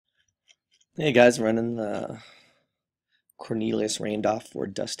Hey guys, running the Cornelius rained off for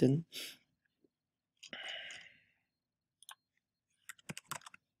Dustin.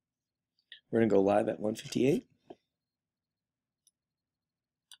 We're gonna go live at 1:58.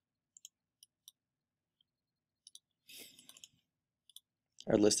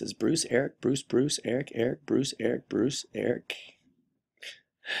 Our list is Bruce, Eric, Bruce, Bruce, Eric, Eric, Bruce, Eric, Bruce, Eric.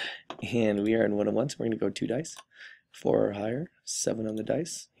 And we are in 1-on-1, so we're gonna go 2 dice. 4 or higher, 7 on the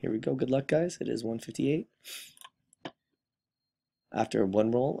dice. Here we go. Good luck, guys. It is 1:58. After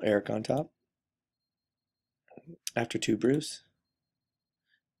 1 roll, Eric on top. After 2, Bruce.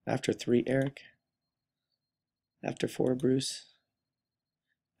 After 3, Eric. After 4, Bruce.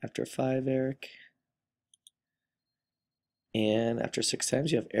 After 5, Eric. And after 6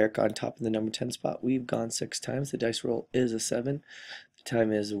 times, you have Eric on top in the number 10 spot. We've gone 6 times. The dice roll is a 7. The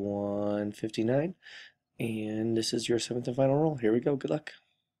time is 1:59. And this is your 7th and final roll. Here we go. Good luck.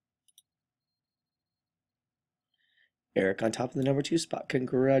 Eric on top of the number 2 spot.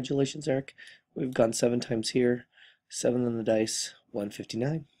 Congratulations, Eric. We've gone 7 times here. 7 on the dice.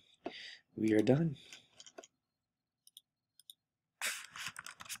 1:59. We are done.